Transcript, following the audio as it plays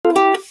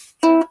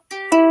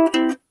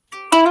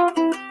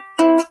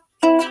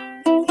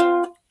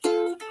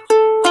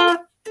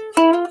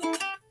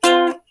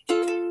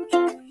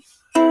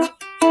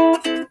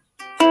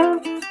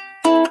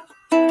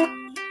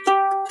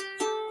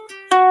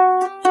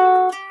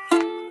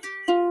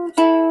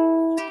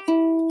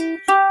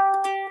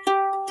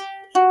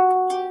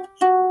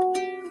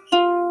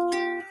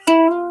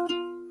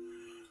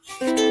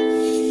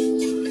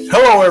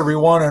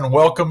everyone, and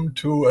welcome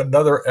to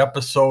another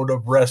episode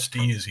of Rest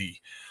Easy.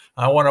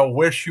 I want to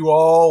wish you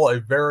all a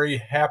very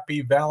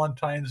happy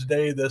Valentine's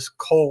Day this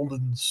cold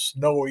and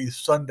snowy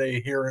Sunday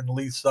here in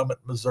Lee Summit,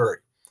 Missouri.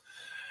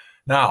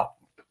 Now,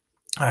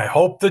 I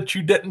hope that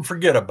you didn't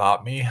forget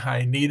about me.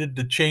 I needed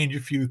to change a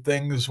few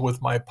things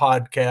with my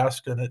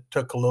podcast, and it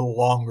took a little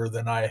longer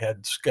than I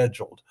had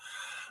scheduled.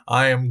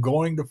 I am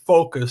going to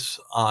focus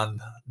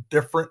on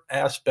different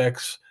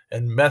aspects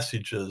and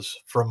messages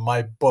from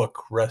my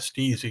book, Rest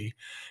Easy,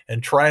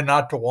 and try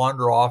not to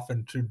wander off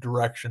into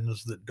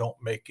directions that don't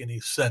make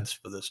any sense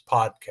for this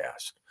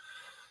podcast.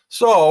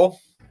 So,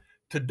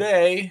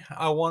 today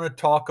I want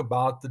to talk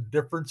about the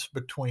difference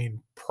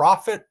between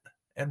prophet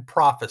and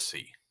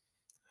prophecy.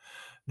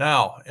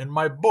 Now, in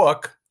my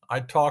book,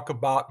 I talk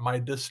about my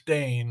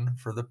disdain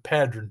for the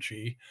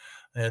pageantry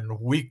and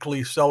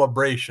weekly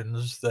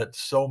celebrations that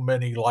so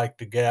many like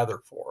to gather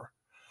for.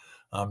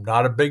 I'm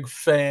not a big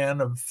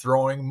fan of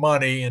throwing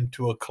money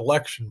into a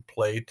collection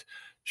plate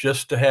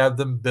just to have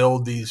them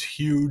build these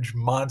huge,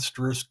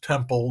 monstrous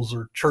temples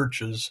or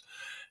churches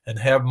and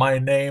have my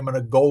name in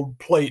a gold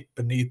plate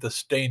beneath a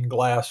stained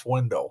glass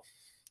window.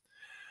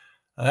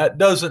 That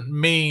doesn't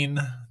mean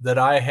that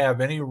I have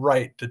any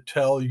right to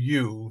tell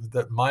you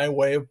that my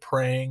way of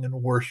praying and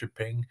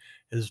worshiping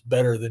is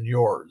better than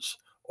yours,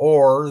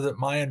 or that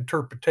my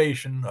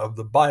interpretation of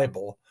the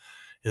Bible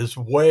is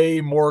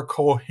way more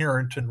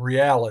coherent in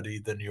reality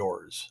than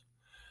yours.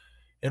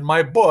 In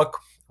my book,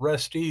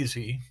 Rest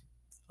Easy,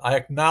 I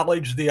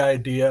acknowledge the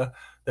idea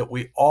that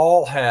we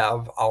all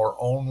have our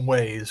own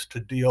ways to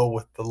deal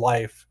with the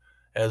life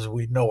as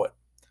we know it.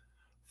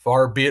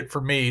 Far be it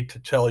for me to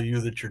tell you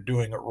that you're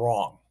doing it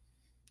wrong.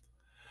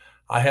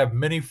 I have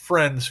many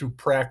friends who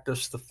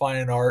practice the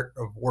fine art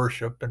of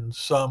worship and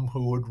some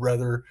who would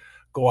rather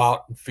go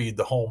out and feed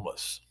the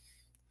homeless.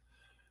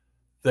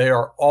 They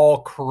are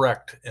all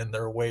correct in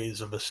their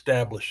ways of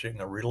establishing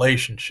a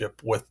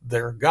relationship with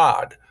their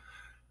God.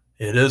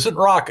 It isn't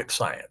rocket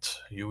science.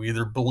 You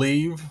either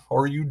believe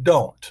or you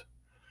don't.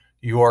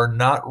 You are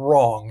not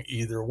wrong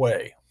either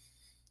way.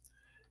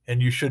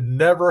 And you should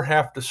never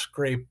have to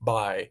scrape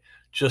by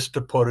just to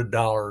put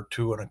 $1 or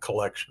 $2 in a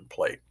collection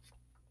plate.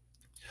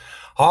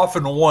 I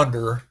often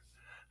wonder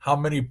how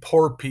many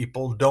poor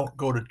people don't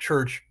go to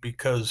church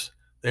because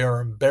they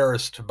are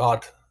embarrassed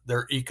about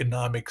their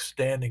economic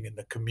standing in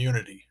the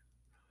community.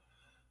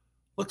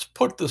 Let's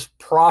put this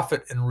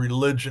prophet and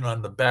religion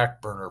on the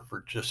back burner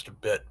for just a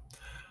bit.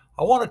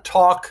 I want to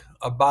talk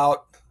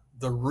about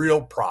the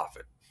real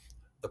prophet,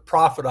 the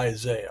prophet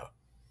Isaiah.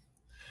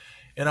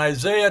 In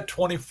Isaiah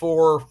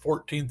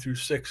 24:14 through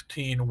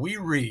 16, we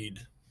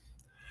read,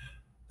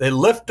 "They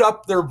lift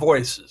up their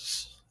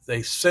voices,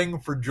 they sing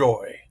for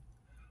joy.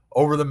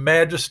 Over the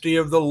majesty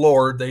of the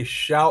Lord they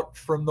shout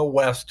from the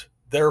west.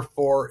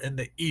 Therefore, in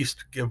the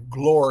east give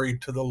glory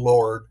to the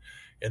Lord.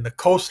 In the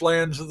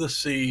coastlands of the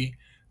sea,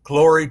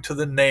 glory to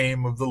the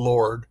name of the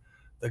Lord,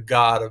 the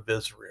God of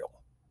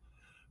Israel.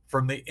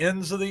 From the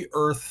ends of the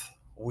earth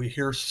we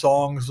hear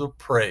songs of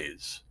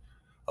praise,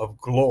 of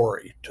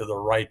glory to the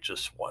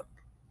righteous one."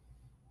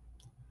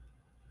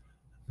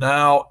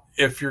 Now,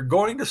 if you're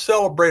going to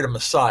celebrate a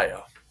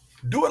Messiah,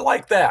 do it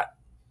like that.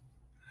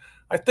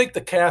 I think the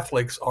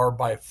Catholics are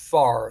by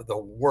far the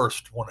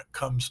worst when it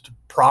comes to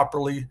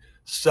properly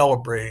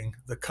celebrating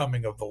the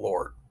coming of the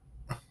Lord.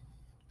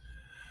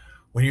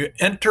 When you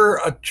enter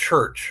a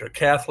church, a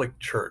Catholic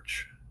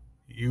church,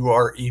 you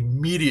are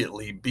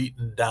immediately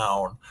beaten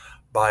down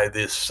by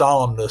the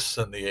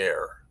solemnness in the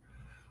air.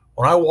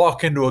 When I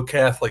walk into a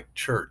Catholic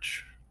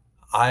church,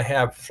 I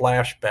have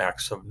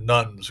flashbacks of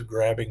nuns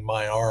grabbing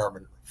my arm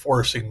and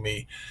forcing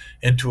me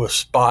into a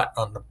spot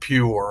on the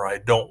pew where I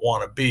don't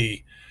want to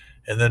be,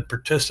 and then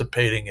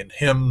participating in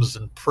hymns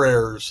and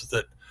prayers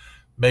that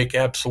make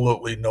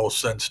absolutely no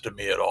sense to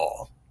me at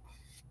all.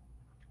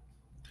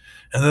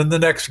 And then the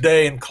next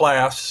day in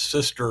class,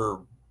 sister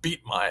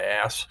beat my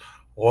ass.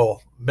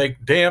 Well,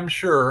 make damn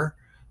sure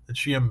that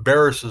she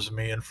embarrasses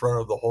me in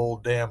front of the whole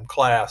damn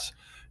class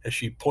as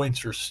she points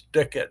her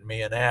stick at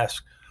me and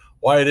asks,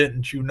 "Why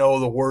didn't you know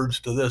the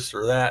words to this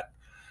or that?"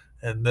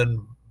 And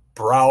then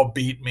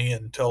browbeat me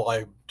until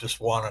I just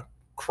want to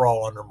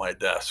crawl under my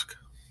desk.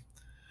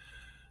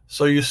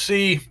 So you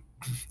see,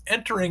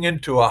 entering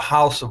into a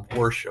house of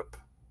worship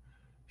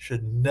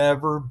should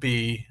never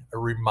be a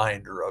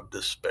reminder of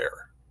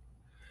despair.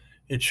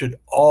 It should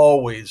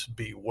always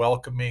be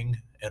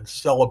welcoming and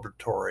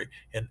celebratory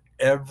in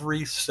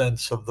every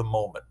sense of the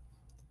moment.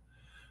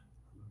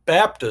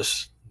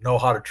 Baptists know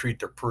how to treat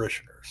their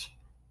parishioners.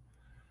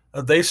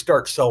 They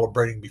start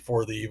celebrating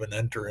before they even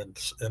enter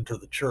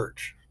the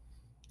church.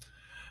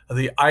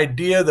 The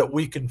idea that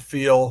we can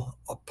feel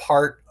a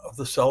part of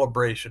the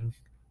celebration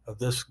of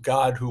this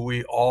God who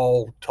we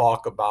all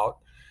talk about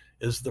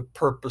is the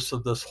purpose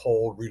of this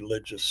whole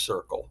religious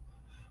circle.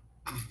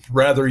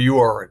 Whether you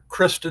are a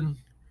Christian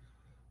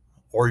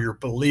or your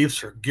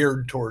beliefs are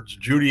geared towards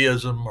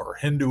Judaism or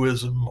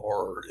Hinduism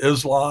or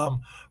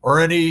Islam or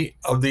any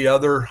of the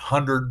other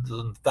hundreds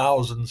and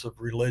thousands of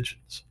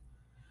religions,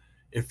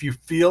 if you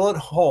feel at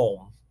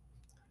home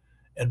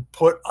and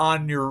put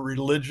on your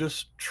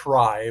religious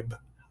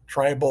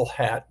tribal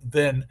hat,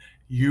 then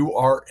you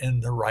are in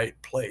the right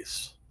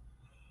place.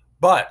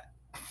 But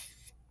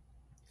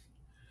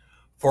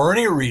for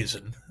any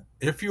reason,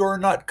 if you are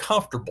not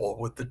comfortable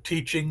with the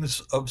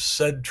teachings of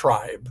said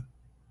tribe,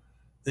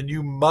 then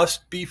you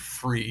must be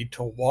free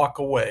to walk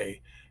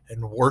away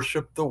and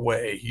worship the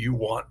way you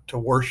want to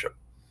worship,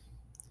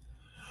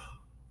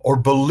 or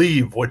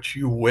believe what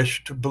you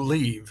wish to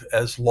believe,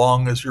 as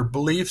long as your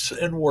beliefs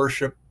and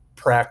worship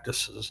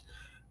practices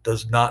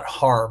does not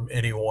harm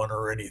anyone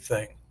or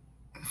anything.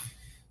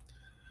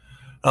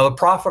 Now, the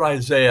prophet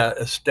Isaiah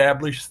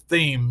established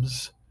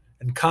themes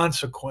and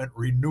consequent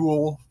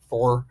renewal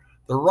for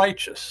the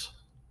righteous.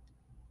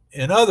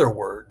 In other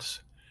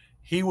words,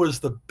 he was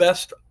the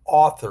best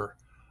author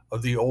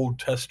of the Old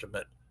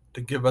Testament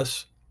to give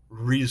us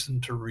reason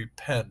to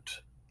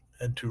repent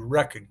and to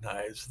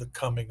recognize the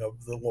coming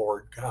of the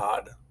Lord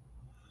God.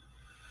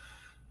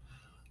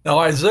 Now,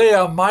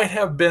 Isaiah might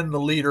have been the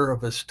leader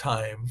of his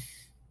time,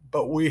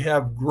 but we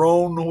have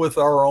grown with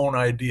our own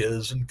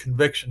ideas and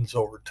convictions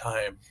over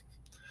time,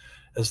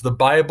 as the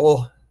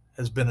Bible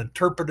has been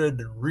interpreted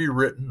and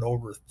rewritten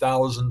over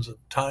thousands of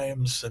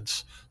times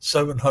since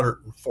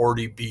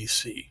 740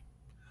 BC,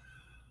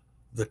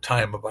 the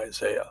time of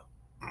Isaiah.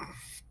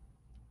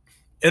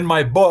 In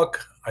my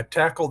book, I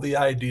tackle the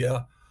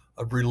idea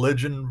of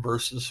religion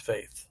versus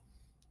faith.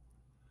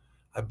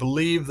 I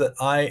believe that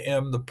I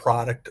am the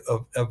product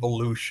of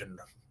evolution.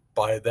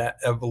 But that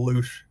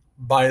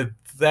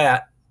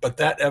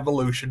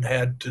evolution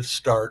had to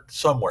start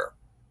somewhere.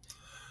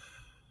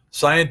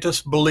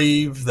 Scientists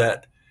believe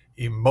that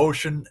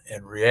emotion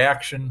and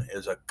reaction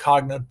is a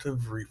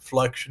cognitive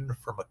reflection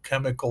from a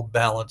chemical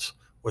balance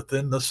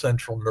within the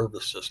central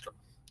nervous system.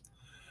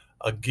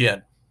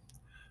 Again,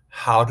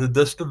 how did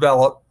this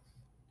develop,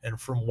 and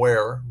from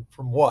where, and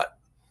from what?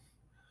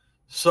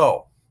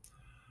 So,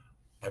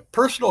 my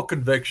personal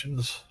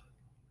convictions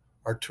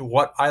are to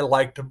what I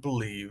like to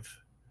believe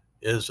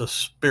is a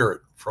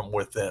spirit from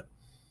within.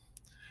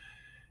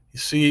 You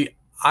see,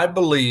 I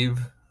believe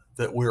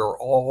that we are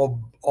all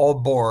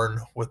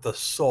born with a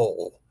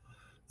soul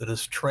that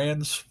is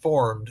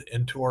transformed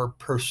into our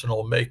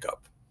personal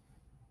makeup.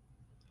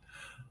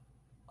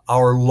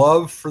 Our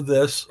love for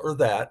this or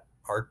that,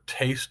 our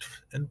taste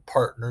in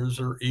partners,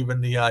 or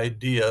even the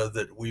idea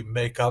that we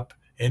make up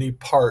any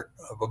part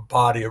of a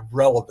body of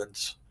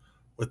relevance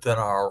within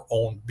our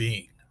own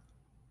being.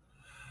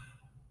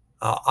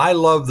 I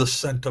love the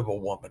scent of a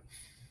woman.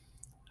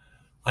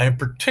 I am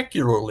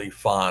particularly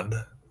fond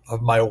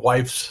of my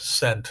wife's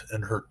scent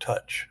and her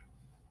touch.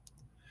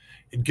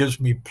 It gives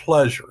me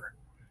pleasure,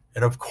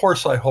 and of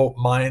course I hope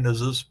mine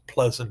is as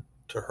pleasant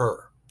to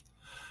her.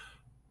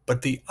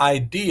 But the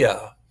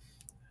idea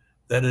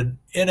that an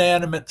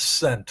inanimate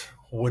scent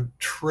would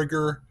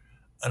trigger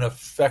an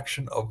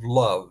affection of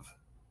love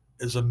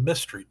is a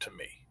mystery to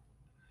me.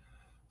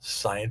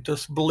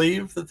 Scientists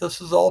believe that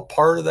this is all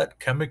part of that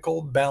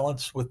chemical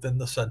balance within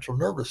the central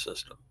nervous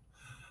system.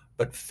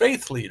 But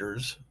faith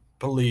leaders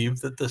believe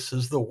that this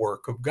is the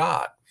work of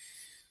God.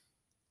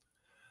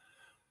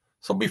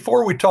 So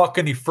before we talk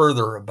any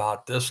further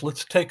about this,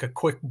 let's take a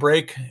quick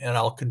break and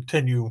I'll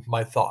continue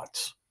my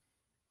thoughts.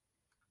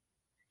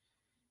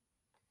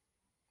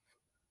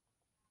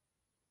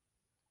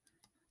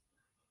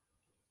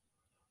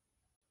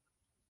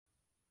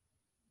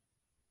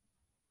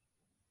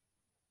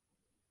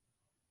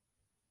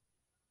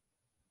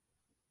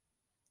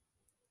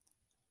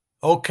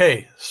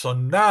 Okay, so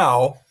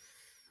now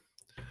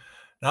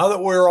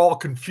that we're all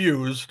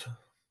confused,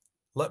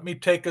 let me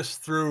take us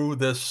through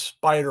this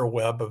spider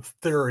web of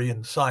theory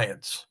and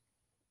science.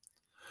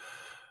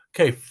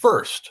 Okay,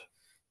 first,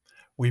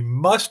 we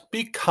must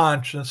be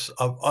conscious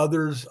of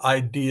others'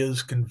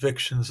 ideas,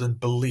 convictions, and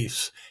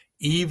beliefs,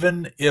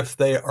 even if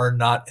they are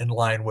not in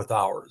line with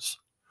ours.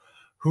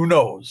 Who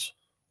knows?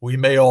 We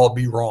may all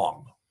be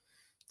wrong.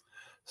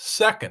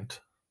 Second,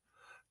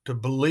 to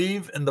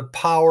believe in the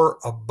power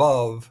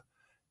above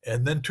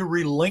and then to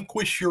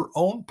relinquish your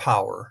own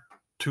power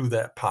to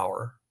that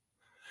power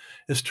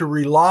is to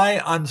rely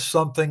on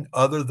something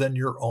other than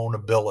your own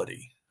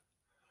ability.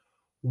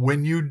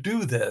 When you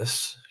do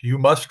this, you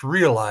must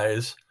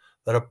realize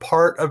that a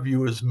part of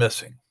you is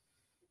missing.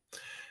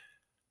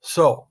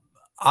 So,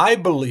 I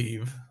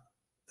believe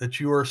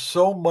that you are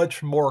so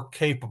much more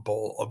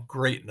capable of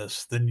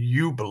greatness than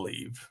you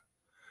believe.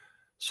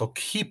 So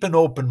keep an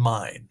open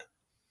mind.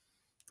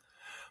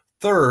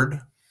 Third,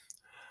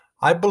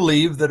 I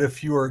believe that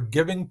if you are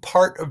giving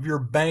part of your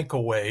bank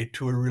away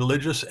to a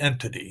religious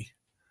entity,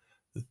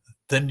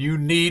 then you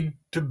need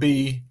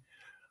to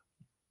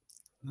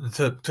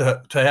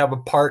have a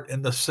part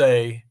in the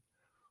say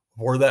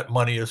where that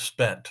money is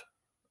spent,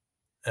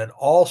 and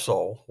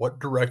also what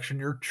direction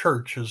your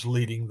church is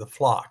leading the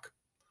flock.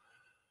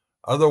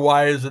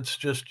 Otherwise, it's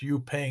just you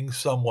paying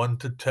someone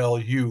to tell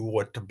you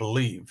what to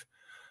believe.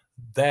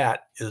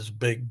 That is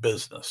big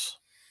business.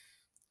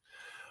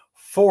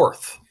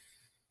 Fourth,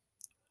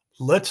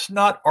 let's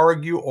not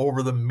argue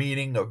over the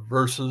meaning of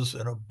verses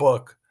in a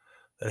book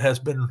that has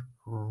been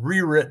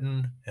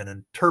rewritten, and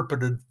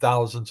interpreted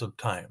thousands of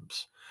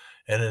times,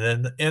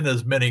 and in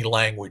as many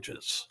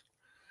languages.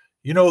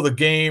 You know the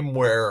game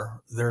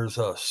where there's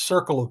a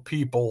circle of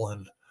people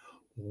and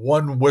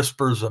one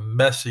whispers a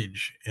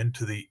message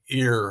into the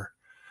ear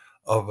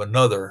of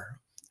another,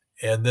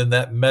 and then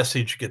that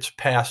message gets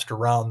passed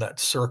around that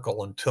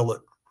circle until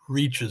it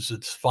reaches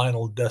its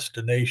final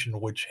destination,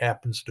 which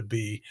happens to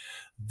be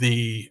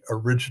the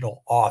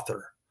original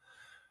author.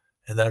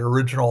 And that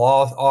original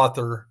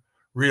author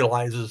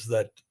realizes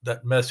that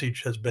that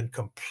message has been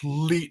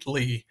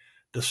completely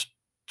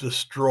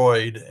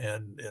destroyed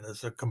and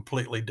is a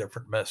completely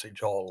different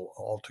message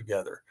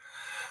altogether.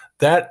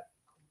 That,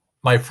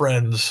 my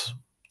friends,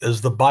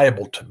 is the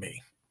Bible to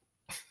me.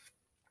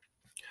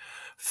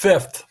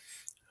 Fifth,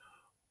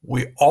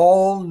 we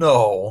all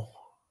know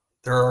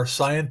there are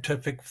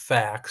scientific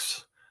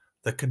facts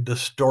that can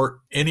distort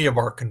any of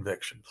our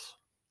convictions.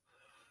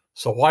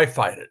 So why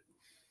fight it?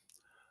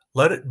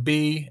 Let it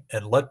be,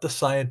 and let the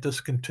scientists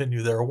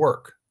continue their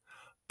work.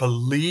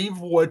 Believe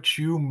what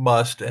you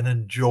must and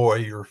enjoy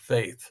your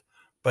faith,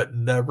 but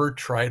never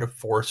try to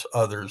force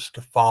others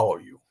to follow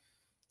you.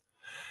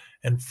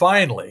 And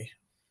finally,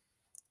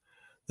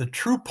 the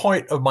true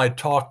point of my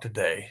talk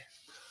today,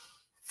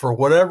 for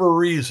whatever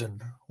reason,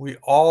 we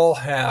all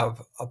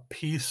have a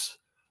piece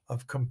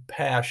of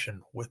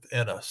compassion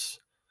within us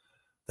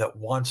that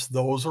wants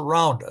those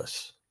around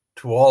us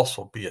to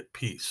also be at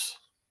peace.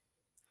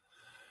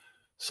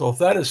 So if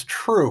that is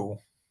true,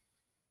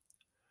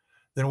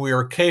 then we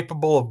are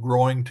capable of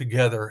growing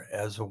together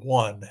as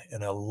one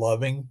in a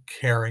loving,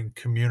 caring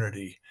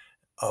community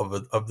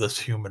of this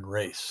human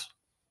race.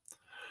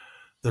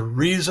 The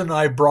reason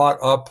I brought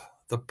up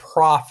the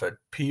profit,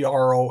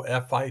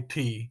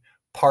 Profit,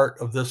 part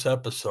of this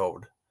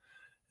episode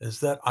is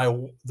that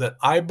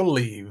I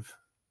believe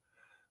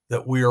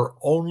that we are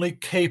only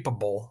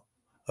capable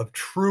of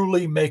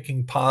truly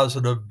making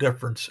positive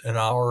difference in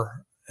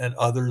our and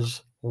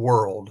others'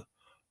 world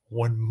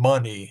when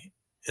money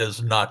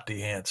is not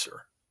the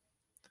answer.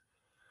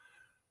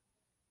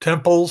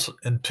 Temples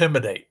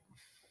intimidate,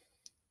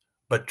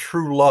 but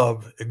true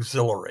love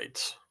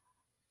exhilarates.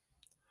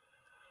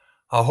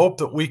 I hope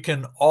that we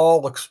can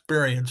all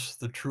experience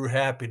the true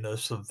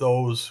happiness of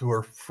those who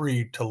are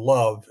free to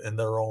love in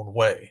their own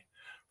way,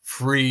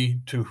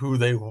 free to who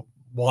they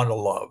want to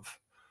love,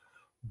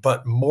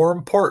 but more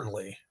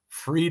importantly,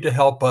 free to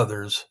help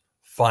others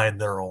find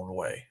their own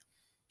way.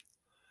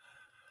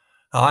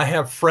 Now, I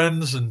have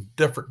friends in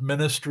different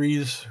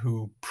ministries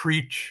who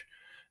preach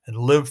and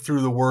live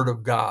through the Word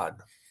of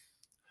God,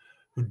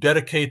 who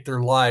dedicate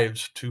their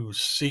lives to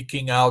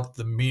seeking out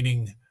the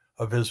meaning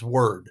of His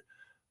Word.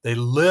 They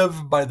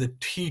live by the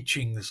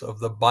teachings of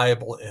the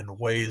Bible in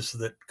ways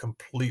that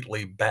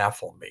completely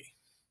baffle me.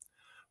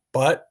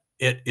 But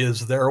it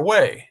is their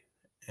way,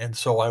 and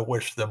so I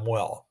wish them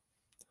well.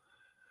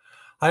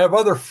 I have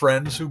other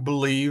friends who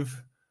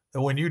believe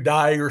that when you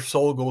die, your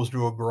soul goes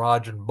to a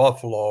garage in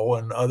Buffalo,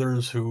 and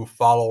others who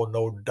follow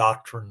no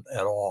doctrine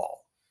at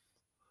all.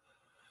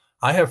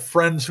 I have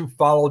friends who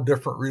follow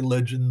different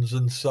religions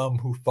and some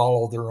who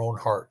follow their own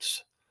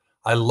hearts.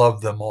 I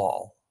love them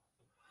all.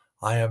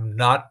 I am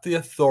not the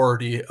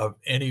authority of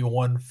any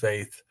one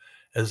faith,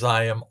 as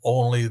I am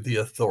only the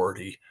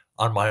authority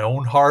on my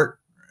own heart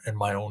and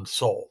my own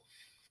soul.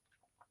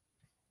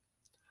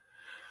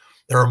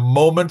 There are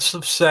moments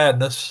of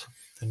sadness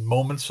and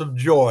moments of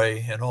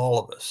joy in all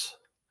of us.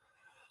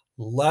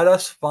 Let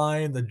us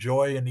find the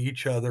joy in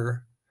each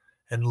other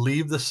and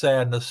leave the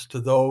sadness to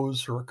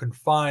those who are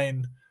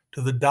confined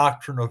to the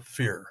doctrine of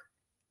fear,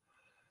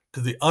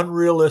 to the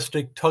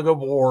unrealistic tug of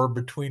war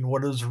between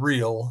what is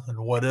real and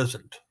what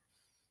isn't.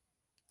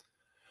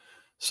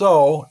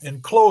 So,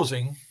 in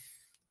closing,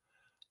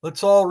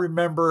 let's all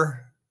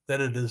remember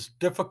that it is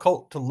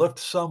difficult to lift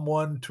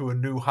someone to a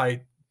new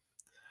height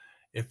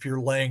if you're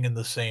laying in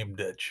the same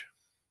ditch.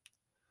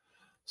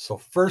 So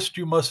first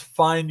you must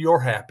find your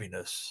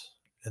happiness,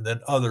 and then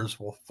others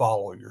will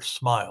follow your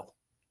smile.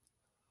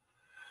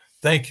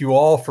 Thank you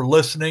all for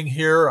listening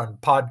here on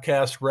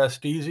Podcast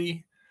Rest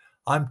Easy.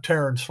 I'm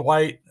Terrence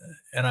White,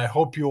 and I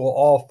hope you will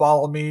all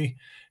follow me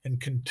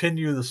and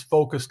continue this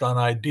focused on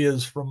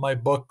ideas from my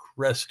book,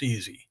 Rest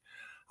Easy.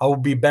 I will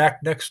be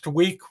back next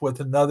week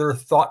with another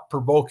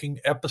thought-provoking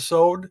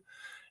episode.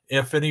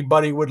 If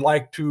anybody would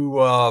like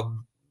to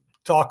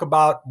talk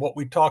about what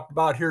we talked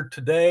about here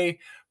today,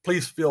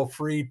 please feel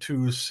free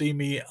to see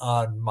me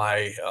on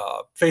my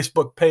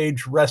Facebook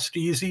page, Rest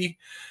Easy.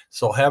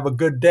 So have a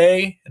good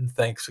day, and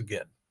thanks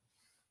again.